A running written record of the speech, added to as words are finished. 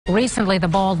Recently, the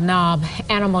Bald Knob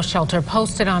Animal Shelter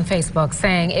posted on Facebook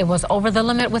saying it was over the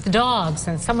limit with dogs,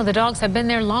 and some of the dogs have been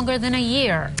there longer than a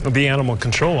year. The animal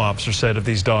control officer said if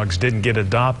these dogs didn't get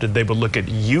adopted, they would look at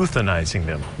euthanizing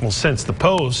them. Well, since the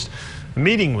post, a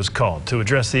meeting was called to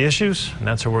address the issues, and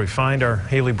that's where we find our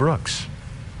Haley Brooks.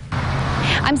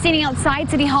 I'm standing outside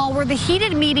City Hall where the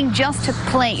heated meeting just took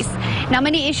place. Now,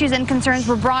 many issues and concerns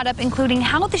were brought up, including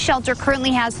how the shelter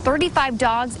currently has 35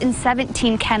 dogs in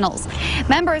 17 kennels.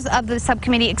 Members of the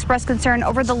subcommittee expressed concern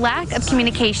over the lack of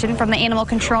communication from the animal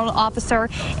control officer,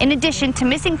 in addition to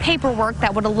missing paperwork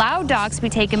that would allow dogs to be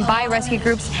taken by rescue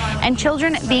groups and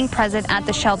children being present at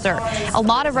the shelter. A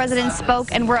lot of residents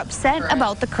spoke and were upset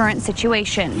about the current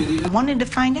situation. I wanted to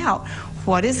find out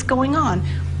what is going on,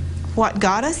 what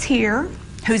got us here,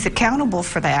 who's accountable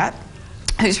for that,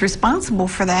 who's responsible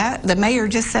for that. The mayor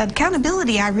just said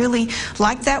accountability. I really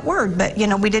like that word, but you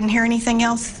know, we didn't hear anything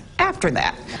else after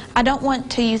that. I don't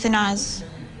want to euthanize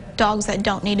dogs that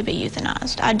don't need to be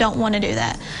euthanized. I don't want to do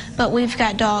that. But we've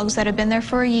got dogs that have been there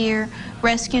for a year.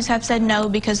 Rescues have said no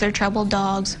because they're troubled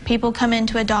dogs. People come in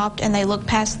to adopt and they look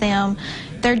past them.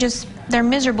 They're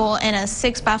miserable in a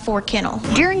 6x4 kennel.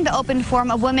 During the open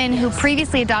forum, a woman who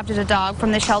previously adopted a dog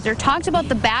from the shelter talked about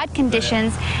the bad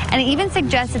conditions and even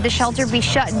suggested the shelter be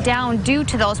shut down due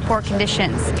to those poor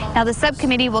conditions. Now, the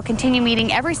subcommittee will continue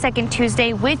meeting every second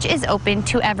Tuesday, which is open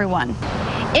to everyone.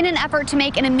 In an effort to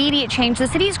make an immediate change, the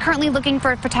city is currently looking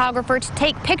for a photographer to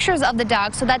take pictures of the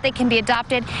dogs so that they can be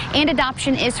adopted, and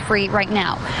adoption is free right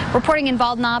now. Reporting in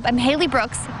Bald Knob, I'm Haley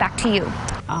Brooks. Back to you.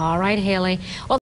 All right, Haley. Well,